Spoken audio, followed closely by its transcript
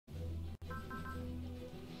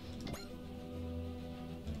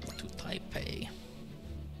Taipei.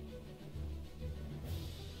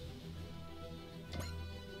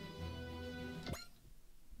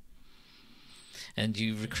 And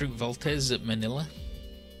you recruit Voltes at Manila,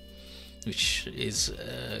 which is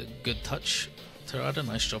a good touch. Terada,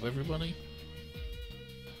 nice job, everybody.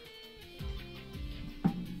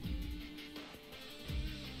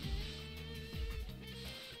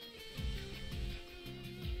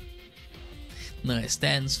 No, it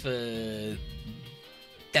stands for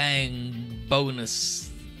dang bonus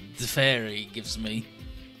the fairy gives me.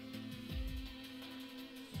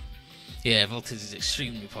 Yeah, Voltes is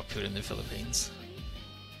extremely popular in the Philippines.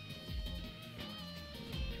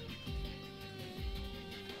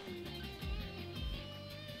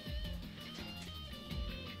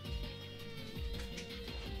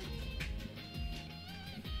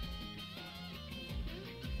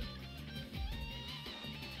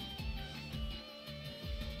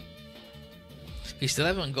 You still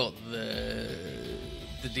haven't got the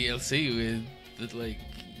DLC with like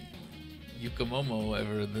Yukamomo or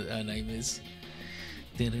whatever her name is.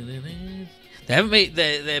 They haven't made.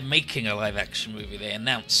 They're making a live action movie. They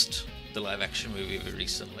announced the live action movie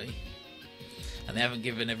recently, and they haven't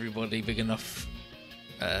given everybody big enough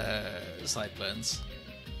sideburns.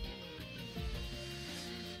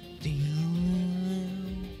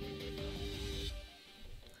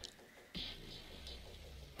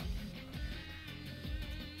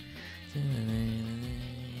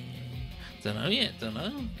 Don't know yet, don't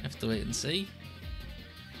know. Have to wait and see.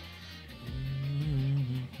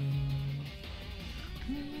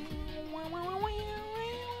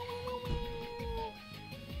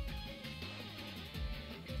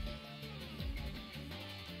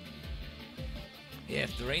 Yeah,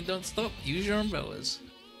 if the rain don't stop, use your umbrellas.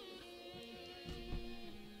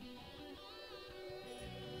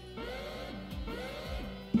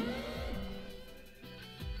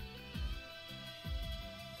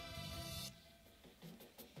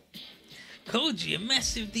 Koji, a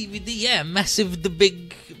massive DVD, yeah, massive,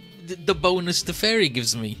 the bonus the fairy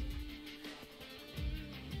gives me.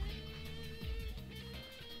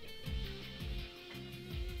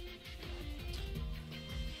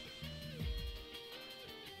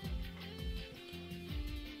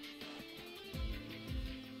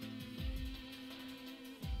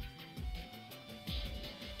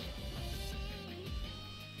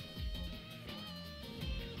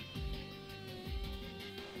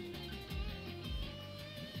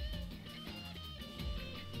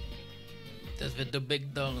 That's with the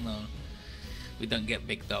big dough, no. We don't get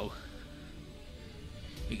big dough.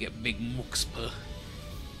 We get big muxpa.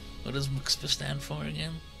 What does muxpa stand for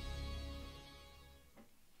again?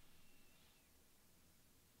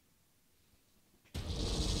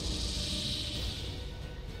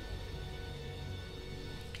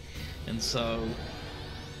 And so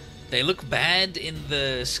they look bad in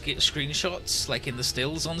the screenshots, like in the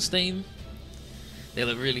stills on Steam. They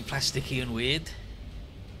look really plasticky and weird.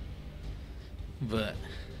 But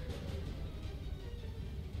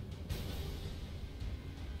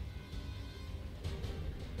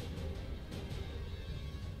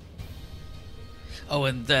oh,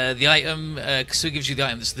 and the item, Kasu gives you the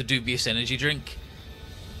item that's the dubious energy drink.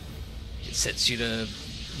 It sets you to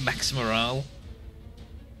max morale.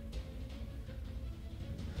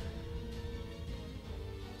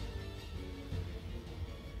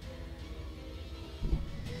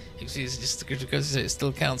 It's just because it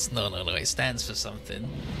still counts. No, it stands for something.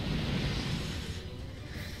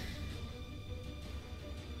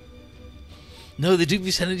 No, the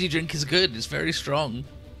dubious energy drink is good. It's very strong.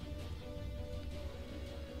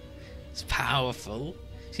 It's powerful.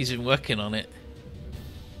 She's been working on it.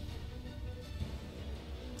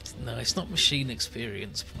 No, it's not machine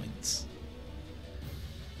experience points.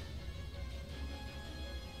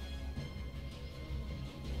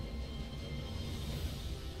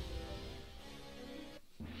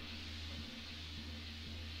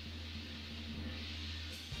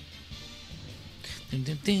 Dun,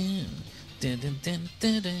 dun, dun. Dun, dun, dun,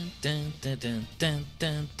 dun, dun, dun, dun, dun,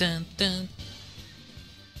 dun, dun, dun.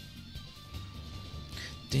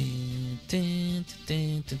 Dun, dun,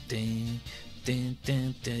 dun, dun, dun, dun,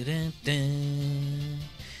 dun, dun, dun.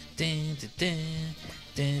 Dun, dun,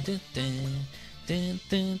 dun, dun, dun. Dun,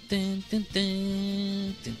 dun, dun, dun,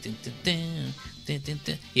 dun. Dun, dun, dun, dun. Dun, dun,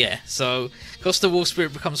 dun. Yeah, so cost of Wolf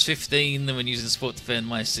Spirit becomes 15, and when using Support Defend,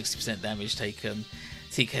 minus 60% damage taken.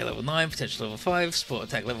 TK level 9, potential level 5, support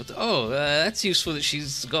attack level 2. Oh, that's useful that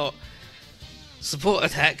she's got support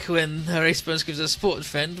attack when her ace bonus gives her support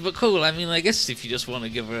defend, but cool. I mean, I guess if you just want to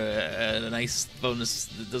give her a nice bonus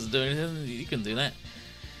that doesn't do anything, you can do that.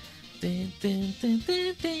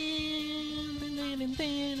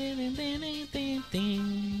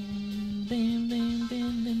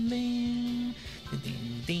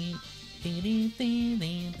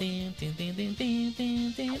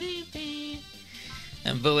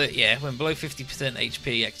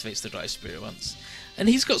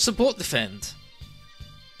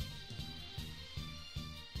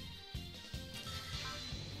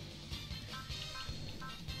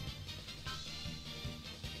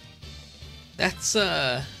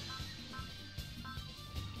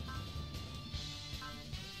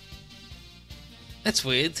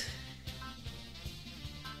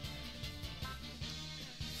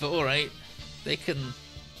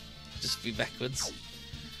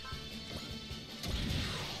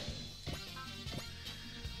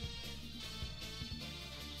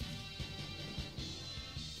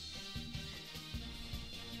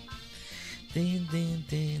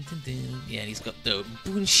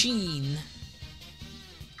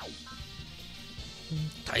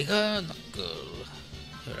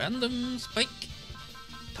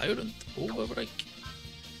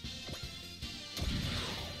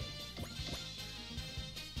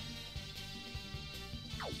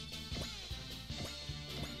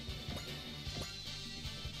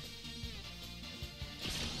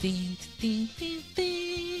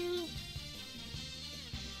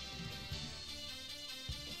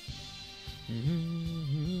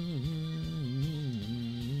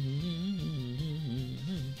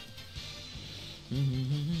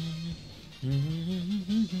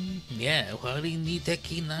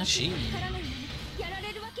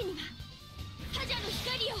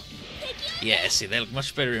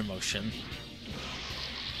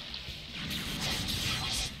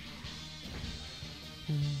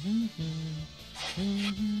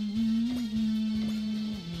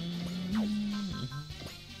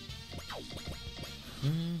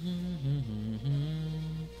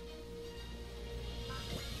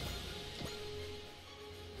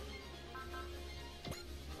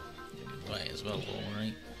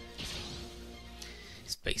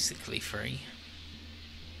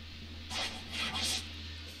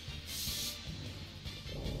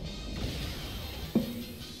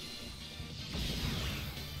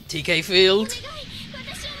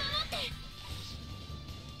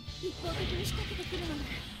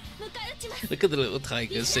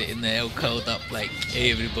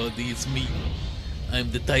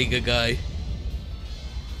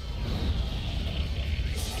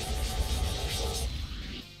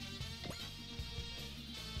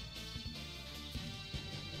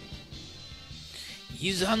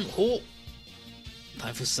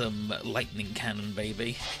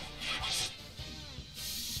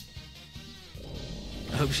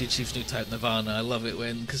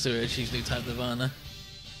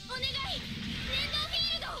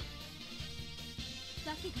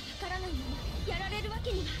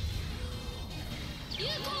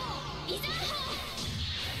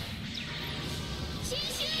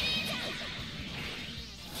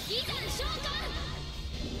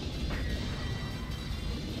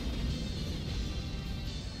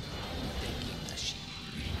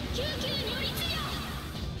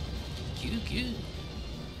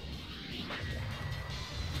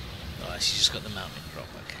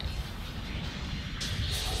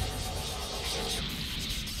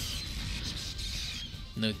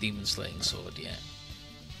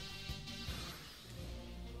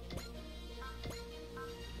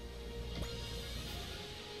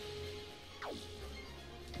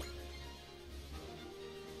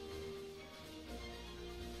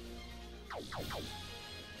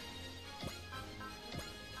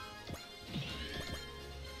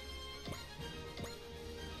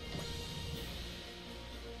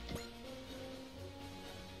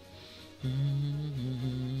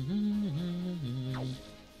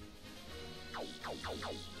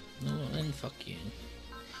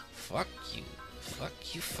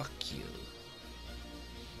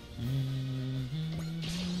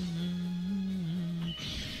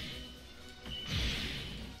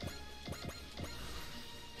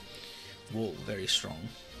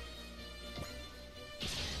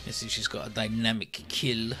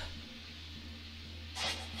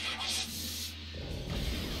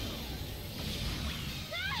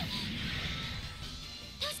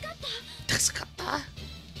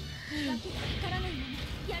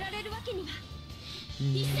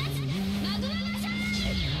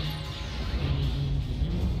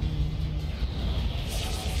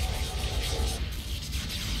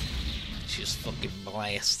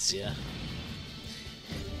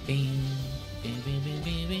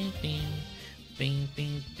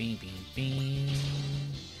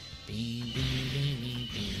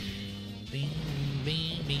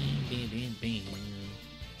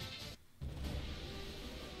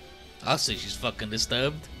 I'll say she's fucking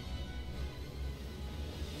disturbed.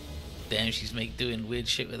 Damn, she's doing weird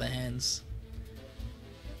shit with her hands.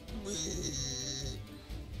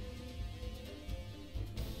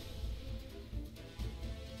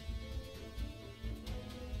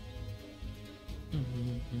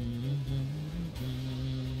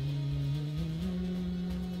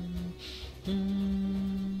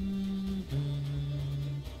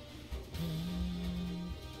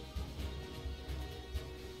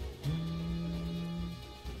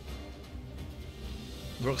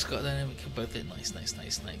 Rock's got a dynamic kill both it. Nice, nice,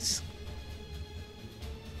 nice, nice.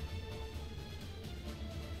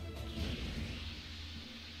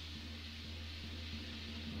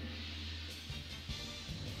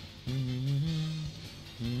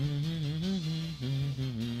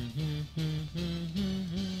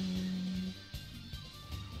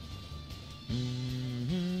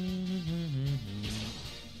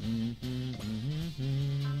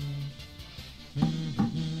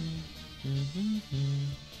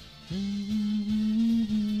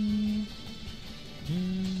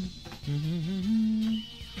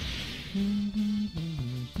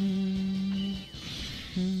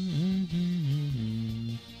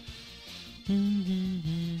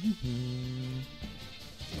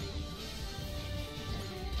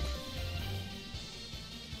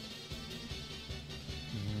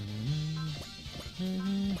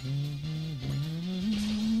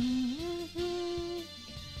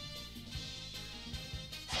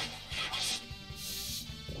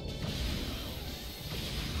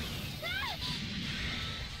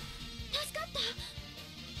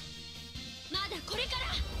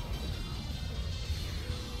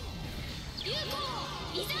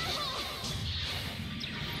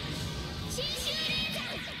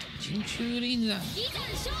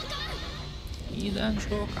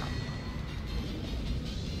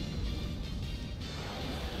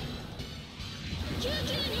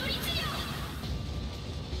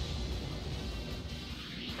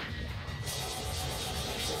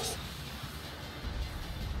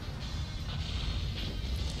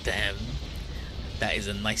 Damn, that is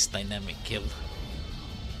a nice dynamic kill.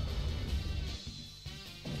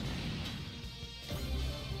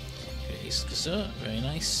 Okay, Skazur, very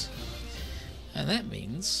nice. And that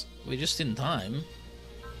means we're just in time.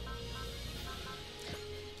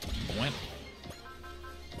 Boing.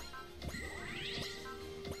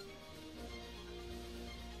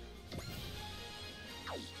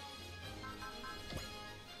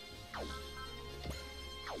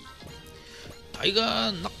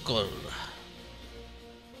 Tiger Knuckle.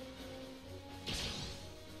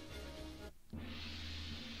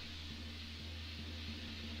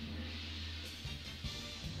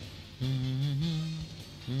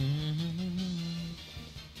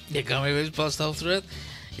 Yeah, Gamri Blades blast a hole through it.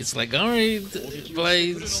 It's like Gamri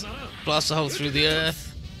Blades blast a hole through the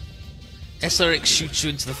earth. SRX shoots you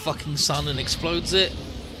into the fucking sun and explodes it.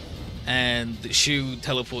 And Shu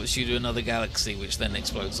teleports you to another galaxy, which then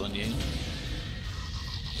explodes on you.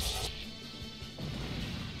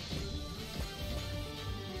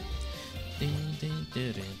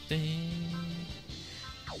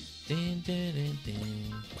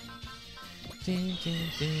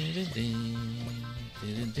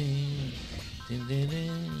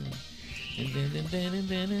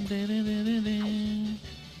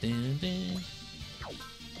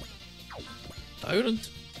 Tyrant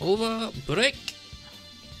over break.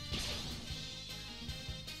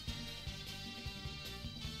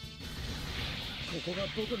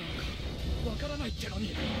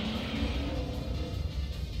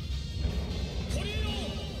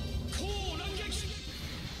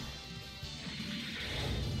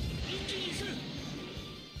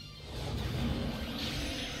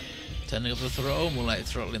 Turning up the throttle, more like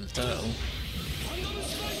throttling the turtle.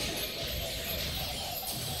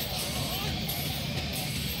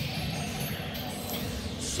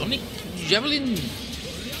 Sonic Javelin!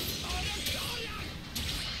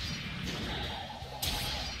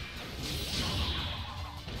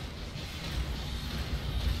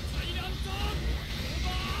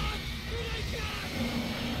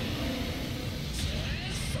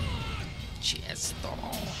 Chesto!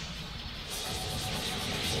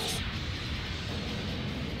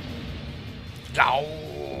 Go!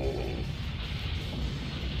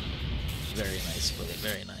 Very nice, Bullet,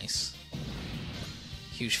 very nice.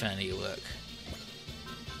 Huge fan of your work.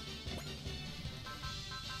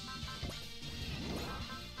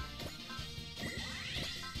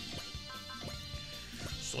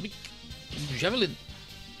 Sonic Javelin.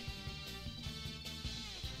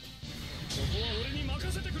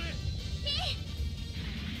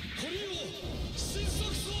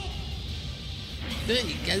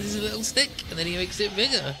 He has his little stick and then he makes it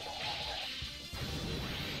bigger.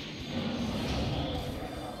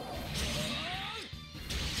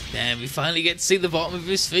 Damn, we finally get to see the bottom of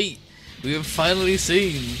his feet. We have finally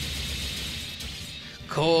seen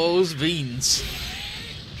Cole's beans.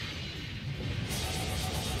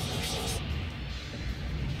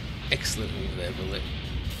 Excellent move there, Bullet.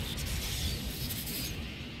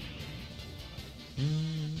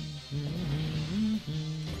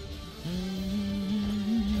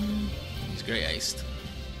 He's great aced.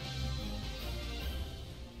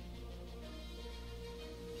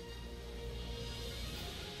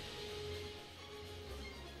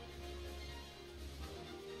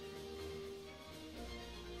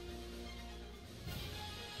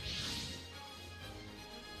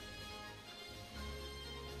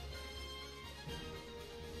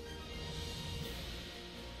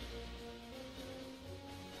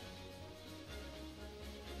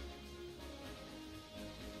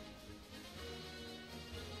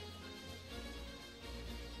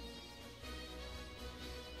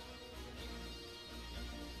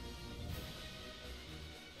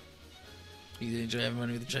 You enjoy having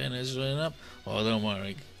money with the trainers running up? Oh, don't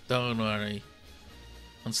worry. Don't worry.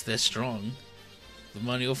 Once they're strong, the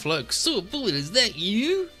money will flow. So, Bullet, is that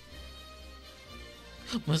you?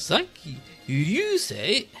 Masaki, you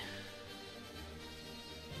say it?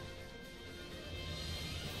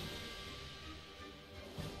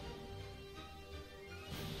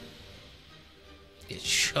 It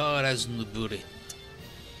sure as Noburi.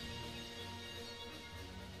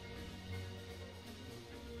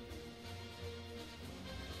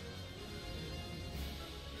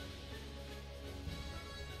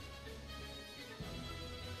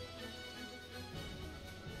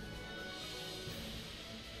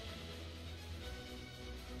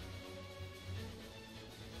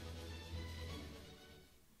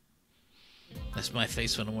 That's my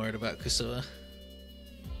face when I'm worried about Kusua.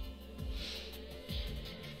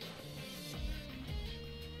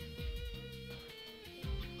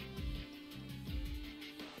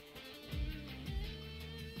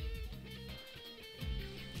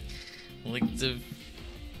 I'd like to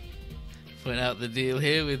point out the deal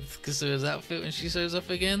here with Kusua's outfit when she shows up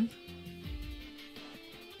again.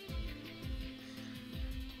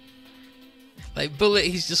 Like, Bullet,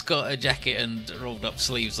 he's just got a jacket and rolled up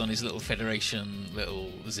sleeves on his little Federation little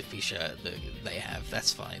zippy shirt that they have.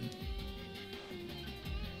 That's fine.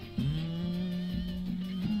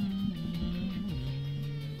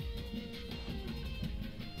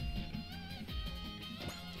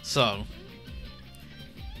 So,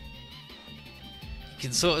 you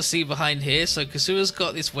can sort of see behind here. So Kusua's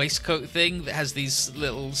got this waistcoat thing that has these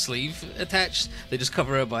little sleeves attached. They just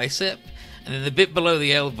cover her bicep. And then the bit below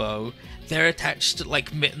the elbow, they're attached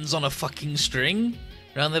like mittens on a fucking string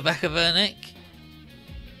around the back of her neck.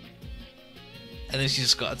 And then she's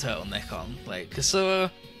just got a turtleneck on. Like, Kusua,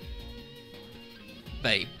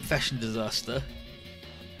 babe, fashion disaster.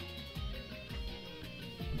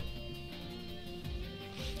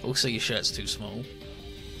 Also, your shirt's too small.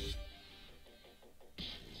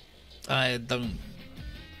 I don't...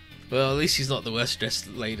 Well, at least she's not the worst dressed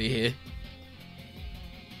lady here.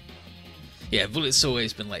 Yeah, Bullet's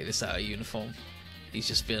always been like this out of uniform. He's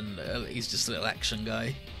just been... he's just a little action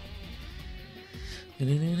guy. I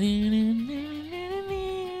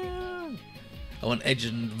want Edge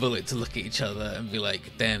and Bullet to look at each other and be like,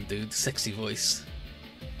 damn dude, sexy voice.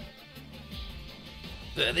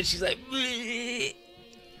 And then she's like... Bleh.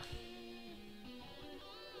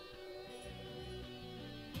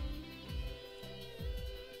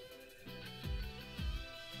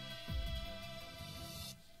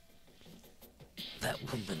 That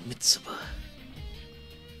woman, Mitsuba.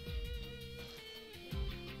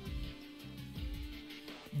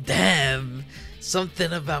 Damn!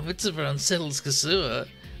 Something about Mitsuba unsettles Kusua.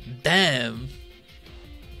 Damn!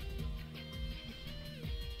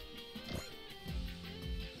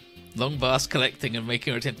 Long Bass collecting and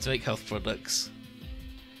making her attempt to make health products.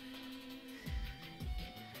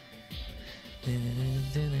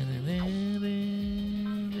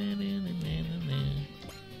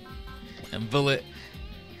 And Bullet,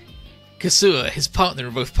 Kusua, his partner,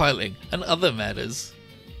 are both piloting, and other matters.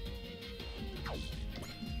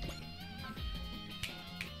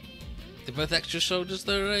 They're both extra soldiers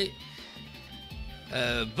though, right?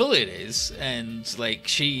 Bullet is, and like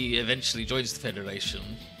she eventually joins the Federation,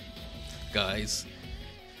 guys.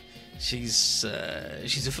 She's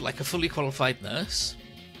like a fully qualified nurse.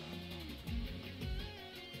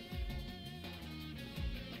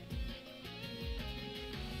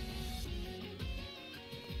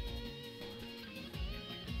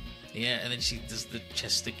 Yeah, and then she does the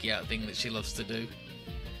chest sticky out thing that she loves to do.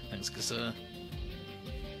 Thanks, Kasura.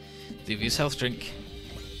 Dubious health drink.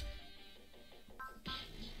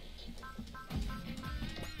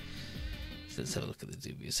 So let's have a look at the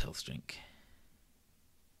dubious health drink.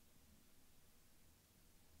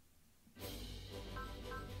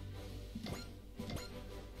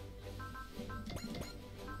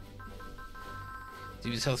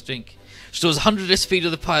 Dubious health drink. Stores 100 speed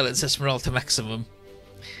of the pilot and sets morale to maximum.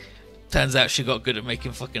 Turns out she got good at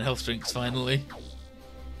making fucking health drinks finally.